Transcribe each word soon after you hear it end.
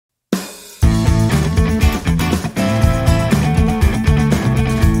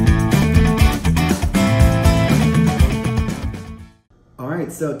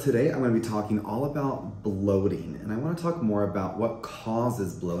so today I'm going to be talking all about bloating, and I want to talk more about what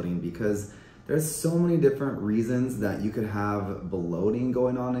causes bloating, because there's so many different reasons that you could have bloating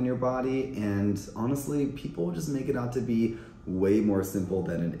going on in your body, and honestly, people just make it out to be way more simple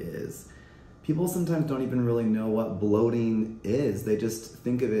than it is. People sometimes don't even really know what bloating is. They just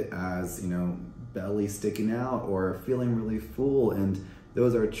think of it as, belly sticking out or feeling really full, and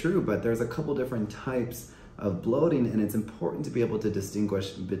those are true, but there's a couple different types of bloating, and it's important to be able to distinguish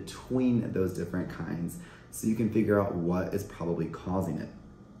between those different kinds so you can figure out what is probably causing it.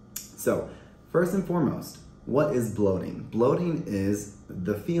 So first and foremost, what is bloating? Bloating is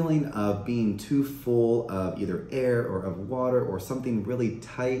the feeling of being too full of either air or of water or something really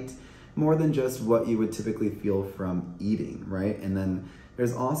tight, more than just what you would typically feel from eating, right? And then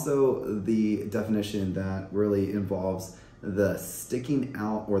there's also the definition that really involves the sticking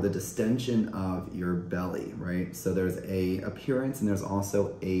out or the distension of your belly, right? So there's a appearance and there's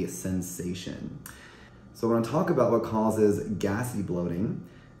also a sensation. So I want to talk about what causes gassy bloating,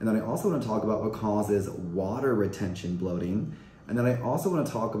 and then I also want to talk about what causes water retention bloating, and then I also want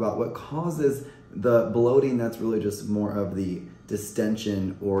to talk about what causes the bloating that's really just more of the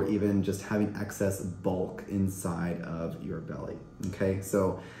distension or even just having excess bulk inside of your belly. Okay,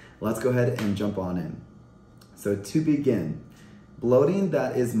 so let's go ahead and jump on in. So to begin, bloating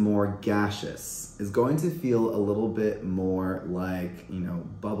that is more gaseous is going to feel a little bit more like,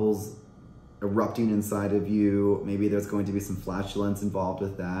 bubbles erupting inside of you. Maybe there's going to be some flatulence involved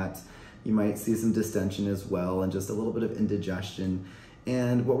with that. You might see some distension as well and just a little bit of indigestion.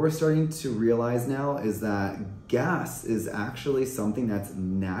 And what we're starting to realize now is that gas is actually something that's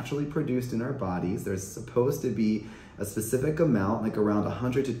naturally produced in our bodies. There's supposed to be a specific amount, like around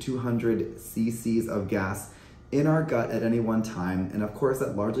 100 to 200 cc's of gas in our gut at any one time. And of course,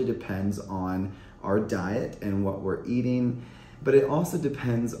 that largely depends on our diet and what we're eating, but it also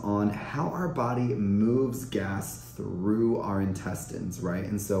depends on how our body moves gas through our intestines, right?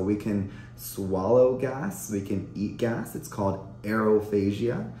 And so we can swallow gas, we can eat gas, it's called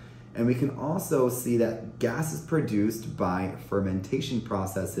aerophagia. And we can also see that gas is produced by fermentation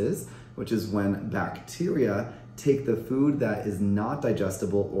processes, which is when bacteria take the food that is not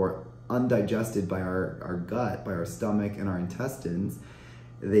digestible or undigested by our gut, by our stomach and our intestines.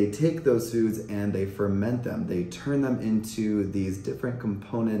 They take those foods and they ferment them. They turn them into these different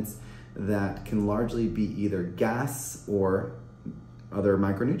components that can largely be either gas or other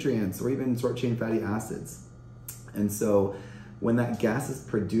micronutrients or even short chain fatty acids. And so when that gas is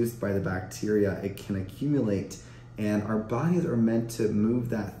produced by the bacteria, it can accumulate, and our bodies are meant to move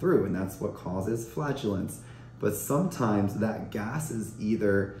that through, and that's what causes flatulence. But sometimes that gas is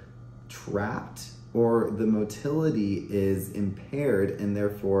either trapped or the motility is impaired, and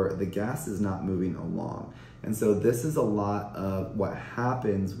therefore the gas is not moving along. And so this is a lot of what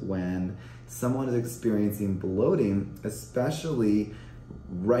happens when someone is experiencing bloating, especially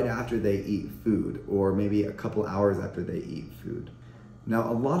right after they eat food or maybe a couple hours after they eat food.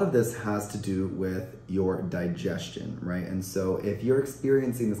 Now, a lot of this has to do with your digestion, right? And so if you're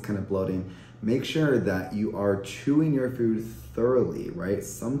experiencing this kind of bloating, make sure that you are chewing your food thoroughly, right?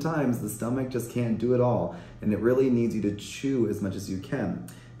 Sometimes the stomach just can't do it all, and it really needs you to chew as much as you can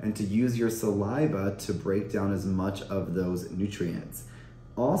and to use your saliva to break down as much of those nutrients.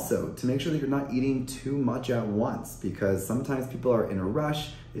 Also, to make sure that you're not eating too much at once, because sometimes people are in a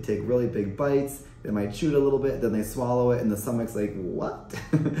rush, they take really big bites, they might chew it a little bit, then they swallow it, and the stomach's like, what?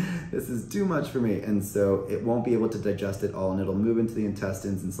 This is too much for me. And so it won't be able to digest it all, and it'll move into the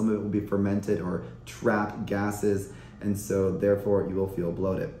intestines, and some of it will be fermented or trap gases, and so therefore you will feel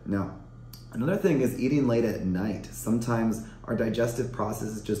bloated. Now, another thing is eating late at night. Sometimes our digestive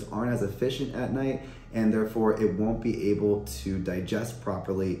processes just aren't as efficient at night, and therefore it won't be able to digest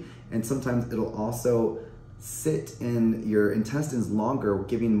properly. And sometimes it'll also sit in your intestines longer,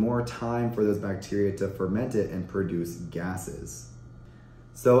 giving more time for those bacteria to ferment it and produce gases.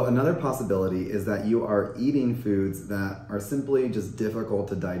 So another possibility is that you are eating foods that are simply just difficult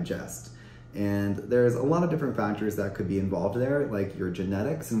to digest. And there's a lot of different factors that could be involved there, like your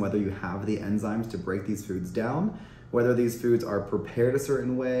genetics and whether you have the enzymes to break these foods down, whether these foods are prepared a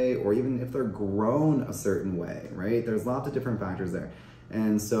certain way, or even if they're grown a certain way, right? There's lots of different factors there.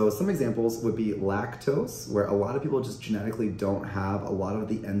 And so some examples would be lactose, where a lot of people just genetically don't have a lot of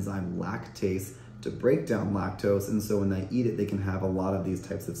the enzyme lactase to break down lactose, and so when they eat it, they can have a lot of these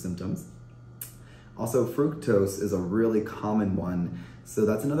types of symptoms. Also, fructose is a really common one. So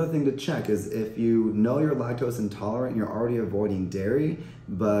that's another thing to check, is if you know you're lactose intolerant, you're already avoiding dairy,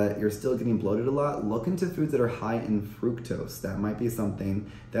 but you're still getting bloated a lot, look into foods that are high in fructose. That might be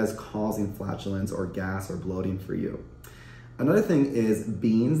something that's causing flatulence or gas or bloating for you. Another thing is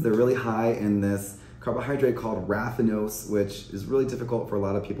beans. They're really high in this carbohydrate called raffinose, which is really difficult for a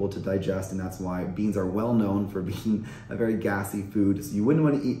lot of people to digest, and that's why beans are well known for being a very gassy food. So you wouldn't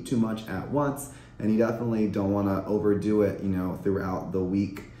want to eat too much at once, and you definitely don't want to overdo it, throughout the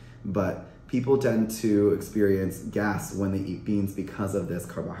week. But people tend to experience gas when they eat beans because of this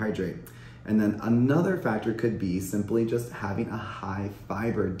carbohydrate. And then another factor could be simply just having a high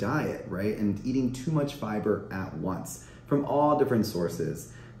fiber diet, right? And eating too much fiber at once from all different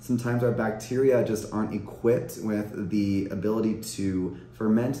sources. Sometimes our bacteria just aren't equipped with the ability to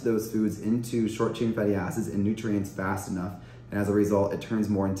ferment those foods into short chain fatty acids and nutrients fast enough. And as a result, it turns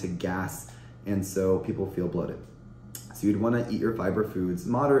more into gas. And so people feel bloated. So you'd want to eat your fiber foods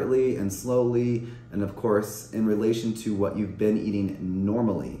moderately and slowly, and of course, in relation to what you've been eating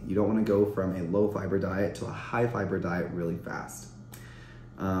normally. You don't want to go from a low fiber diet to a high fiber diet really fast.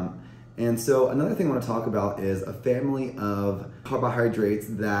 And so another thing I want to talk about is a family of carbohydrates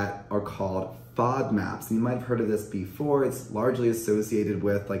that are called FODMAPs. And you might have heard of this before. It's largely associated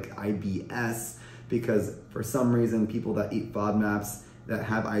with like IBS, because for some reason, people that eat FODMAPs that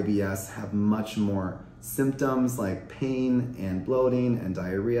have IBS have much more symptoms like pain and bloating and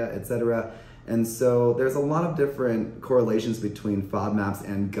diarrhea, etc. And so there's a lot of different correlations between FODMAPs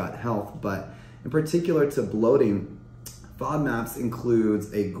and gut health, but in particular to bloating, FODMAPs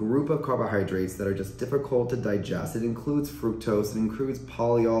includes a group of carbohydrates that are just difficult to digest. It includes fructose, it includes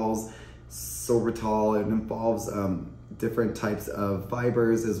polyols, sorbitol, it involves different types of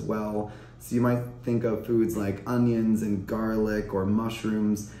fibers as well. So you might think of foods like onions and garlic or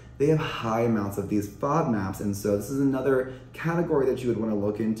mushrooms. They have high amounts of these FODMAPs, and so this is another category that you would want to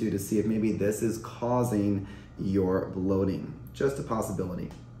look into to see if maybe this is causing your bloating. Just a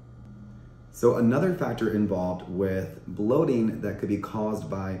possibility. So another factor involved with bloating that could be caused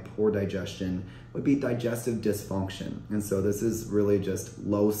by poor digestion would be digestive dysfunction. And so this is really just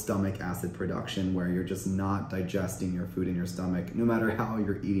low stomach acid production, where you're just not digesting your food in your stomach, no matter how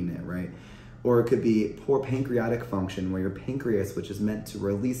you're eating it, right? Or it could be poor pancreatic function, where your pancreas, which is meant to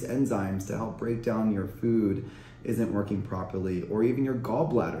release enzymes to help break down your food, isn't working properly. Or even your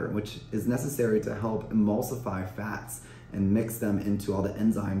gallbladder, which is necessary to help emulsify fats and mix them into all the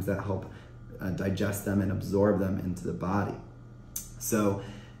enzymes that help digest them and absorb them into the body. So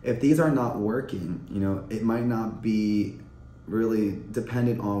if these are not working, it might not be really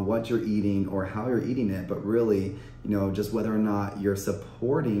dependent on what you're eating or how you're eating it, but really, just whether or not you're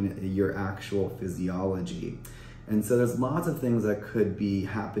supporting your actual physiology. And so there's lots of things that could be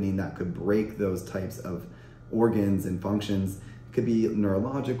happening that could break those types of organs and functions. It could be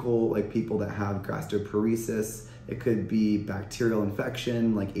neurological, like people that have gastroparesis. It could be bacterial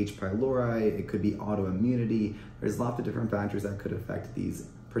infection like H. pylori. It could be autoimmunity. There's lots of different factors that could affect these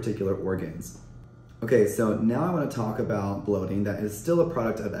particular organs. Okay, so now I want to talk about bloating that is still a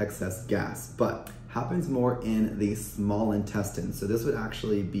product of excess gas, but happens more in the small intestine. So this would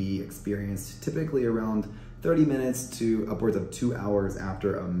actually be experienced typically around 30 minutes to upwards of 2 hours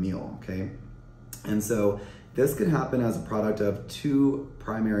after a meal, okay? And so this could happen as a product of two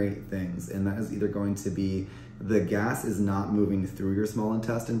primary things, and that is either going to be the gas is not moving through your small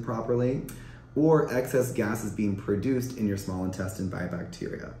intestine properly, or excess gas is being produced in your small intestine by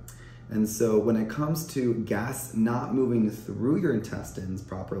bacteria. And so when it comes to gas not moving through your intestines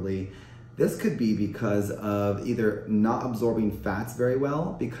properly, this could be because of either not absorbing fats very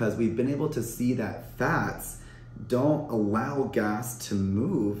well, because we've been able to see that fats don't allow gas to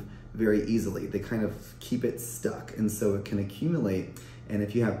move very easily. They kind of keep it stuck, and so it can accumulate. And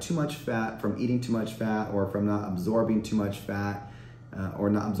if you have too much fat from eating too much fat, or from not absorbing too much fat, or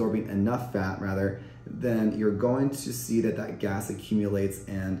not absorbing enough fat rather, then you're going to see that gas accumulates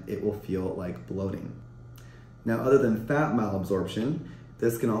and it will feel like bloating. Now, other than fat malabsorption,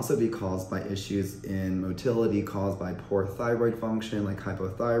 this can also be caused by issues in motility caused by poor thyroid function like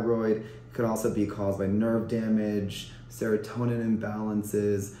hypothyroid. It could also be caused by nerve damage, serotonin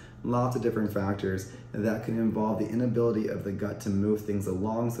imbalances, lots of different factors that can involve the inability of the gut to move things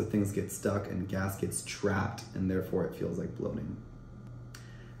along, so things get stuck and gas gets trapped, and therefore it feels like bloating.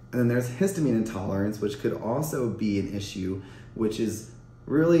 And then there's histamine intolerance, which could also be an issue, which is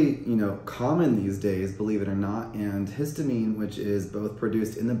really, common these days, believe it or not. And histamine, which is both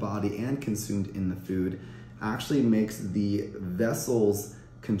produced in the body and consumed in the food, actually makes the vessels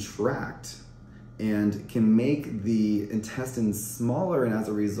contract and can make the intestines smaller, and as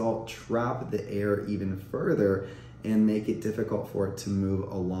a result trap the air even further and make it difficult for it to move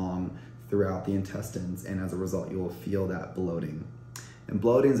along throughout the intestines, and as a result you will feel that bloating. And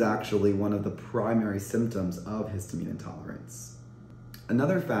bloating is actually one of the primary symptoms of histamine intolerance.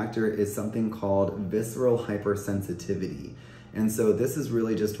 Another factor is something called visceral hypersensitivity. And so this is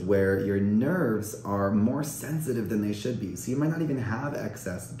really just where your nerves are more sensitive than they should be. So you might not even have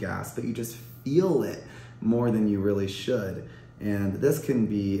excess gas, but you just feel it more than you really should. And this can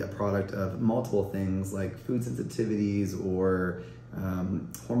be a product of multiple things like food sensitivities or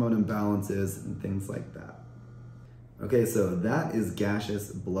hormone imbalances and things like that. Okay, so that is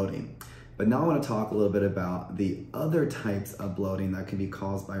gaseous bloating. But now I want to talk a little bit about the other types of bloating that can be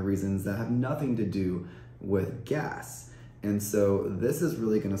caused by reasons that have nothing to do with gas. And so this is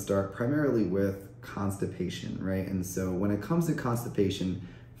really going to start primarily with constipation, right? And so when it comes to constipation,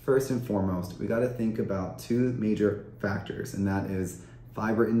 first and foremost, we got to think about two major factors, and that is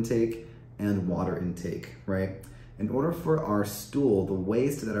fiber intake and water intake, right? In order for our stool, the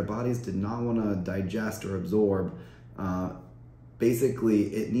waste that our bodies did not want to digest or absorb, basically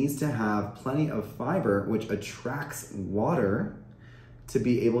it needs to have plenty of fiber, which attracts water to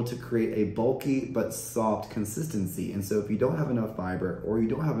be able to create a bulky but soft consistency. And so if you don't have enough fiber or you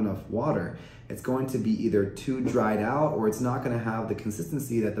don't have enough water, it's going to be either too dried out or it's not going to have the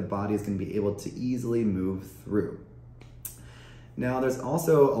consistency that the body is going to be able to easily move through. Now, there's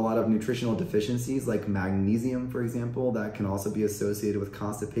also a lot of nutritional deficiencies like magnesium, for example, that can also be associated with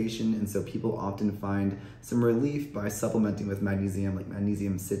constipation. And so people often find some relief by supplementing with magnesium, like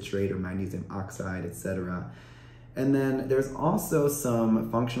magnesium citrate or magnesium oxide, etc. And then there's also some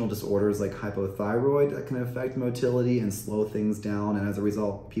functional disorders like hypothyroid that can affect motility and slow things down. And as a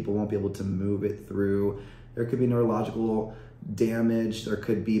result, people won't be able to move it through. There could be neurological damage, there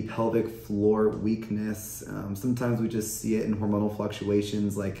could be pelvic floor weakness. Sometimes we just see it in hormonal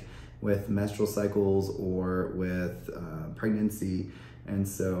fluctuations like with menstrual cycles or with pregnancy. And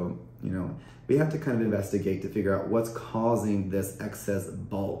so, we have to kind of investigate to figure out what's causing this excess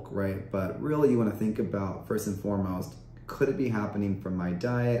bulk, right? But really you want to think about, first and foremost, could it be happening from my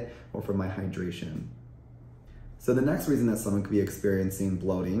diet or from my hydration? So the next reason that someone could be experiencing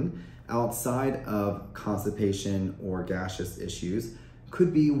bloating outside of constipation or gaseous issues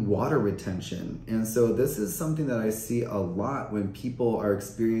could be water retention. And so this is something that I see a lot when people are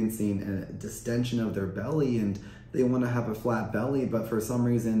experiencing a distension of their belly and they want to have a flat belly, but for some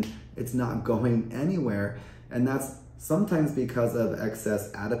reason it's not going anywhere. And that's sometimes because of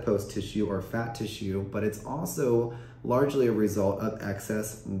excess adipose tissue or fat tissue, but it's also largely a result of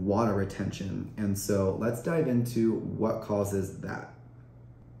excess water retention. And so let's dive into what causes that.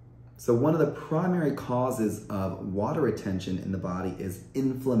 So one of the primary causes of water retention in the body is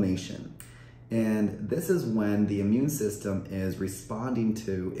inflammation. And this is when the immune system is responding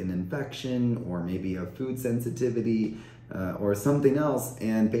to an infection or maybe a food sensitivity or something else.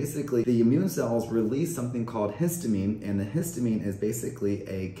 And basically the immune cells release something called histamine, and the histamine is basically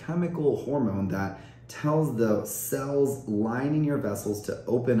a chemical hormone that tells the cells lining your vessels to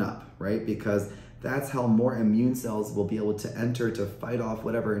open up, right? Because that's how more immune cells will be able to enter to fight off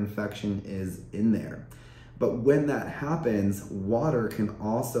whatever infection is in there. But when that happens, water can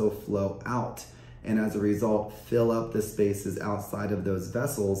also flow out and as a result fill up the spaces outside of those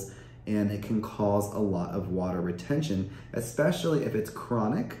vessels, and it can cause a lot of water retention, especially if it's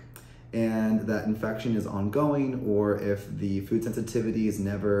chronic and that infection is ongoing, or if the food sensitivities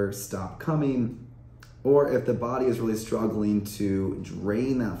never stop coming, or if the body is really struggling to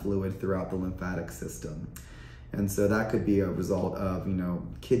drain that fluid throughout the lymphatic system. And so that could be a result of,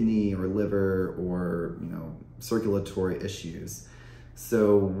 kidney or liver or, circulatory issues.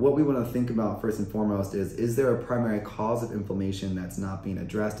 So what we want to think about first and foremost is there a primary cause of inflammation that's not being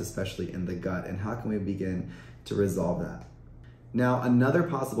addressed, especially in the gut, and how can we begin to resolve that? Now, another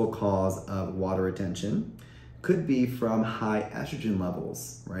possible cause of water retention could be from high estrogen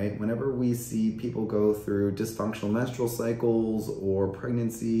levels, right? Whenever we see people go through dysfunctional menstrual cycles or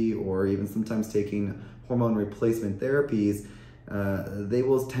pregnancy or even sometimes taking hormone replacement therapies, they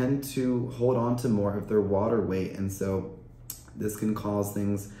will tend to hold on to more of their water weight. And so this can cause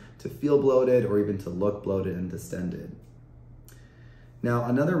things to feel bloated or even to look bloated and distended. Now,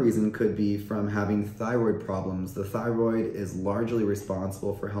 another reason could be from having thyroid problems. The thyroid is largely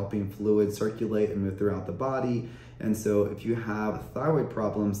responsible for helping fluid circulate and move throughout the body. And so if you have thyroid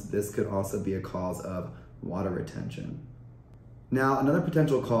problems, this could also be a cause of water retention. Now, another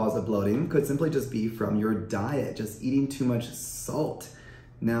potential cause of bloating could simply just be from your diet, just eating too much salt.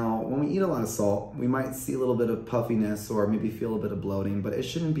 Now, when we eat a lot of salt, we might see a little bit of puffiness or maybe feel a bit of bloating, but it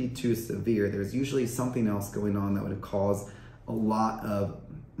shouldn't be too severe. There's usually something else going on that would cause a lot of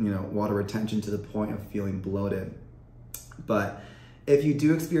water retention to the point of feeling bloated. But if you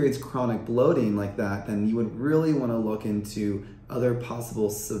do experience chronic bloating like that, then you would really want to look into other possible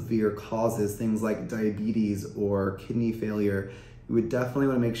severe causes, things like diabetes or kidney failure. you would definitely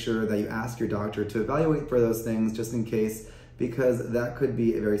want to make sure that you ask your doctor to evaluate for those things just in case, because that could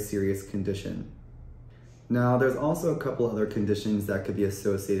be a very serious condition. Now, there's also a couple other conditions that could be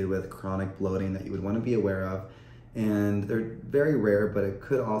associated with chronic bloating that you would want to be aware of, and they're very rare, but it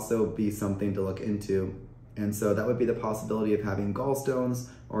could also be something to look into. And so that would be the possibility of having gallstones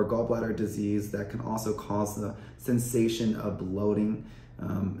or gallbladder disease that can also cause the sensation of bloating.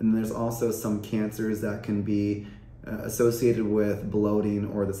 And there's also some cancers that can be associated with bloating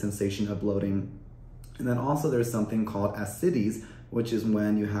or the sensation of bloating. And then also there's something called ascites, which is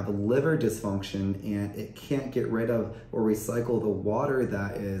when you have a liver dysfunction and it can't get rid of or recycle the water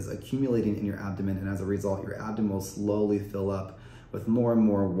that is accumulating in your abdomen, and as a result your abdomen will slowly fill up with more and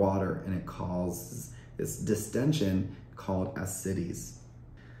more water, and it causes this distension called ascites.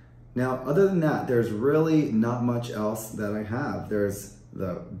 Now, other than that, there's really not much else that I have. There's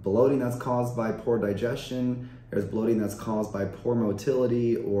the bloating that's caused by poor digestion, there's bloating that's caused by poor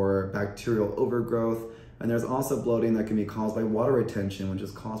motility or bacterial overgrowth, and there's also bloating that can be caused by water retention, which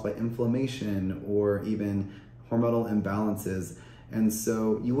is caused by inflammation or even hormonal imbalances. And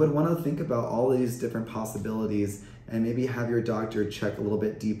so you would want to think about all these different possibilities and maybe have your doctor check a little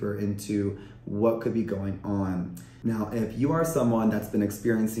bit deeper into what could be going on. Now, if you are someone that's been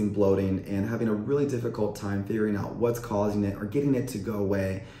experiencing bloating and having a really difficult time figuring out what's causing it or getting it to go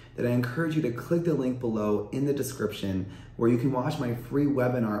away, then I encourage you to click the link below in the description where you can watch my free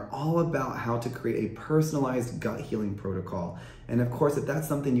webinar all about how to create a personalized gut healing protocol. And of course, if that's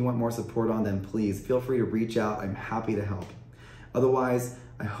something you want more support on, then please feel free to reach out. I'm happy to help. Otherwise,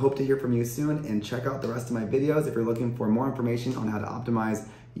 I hope to hear from you soon, and check out the rest of my videos if you're looking for more information on how to optimize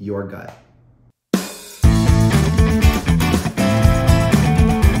your gut.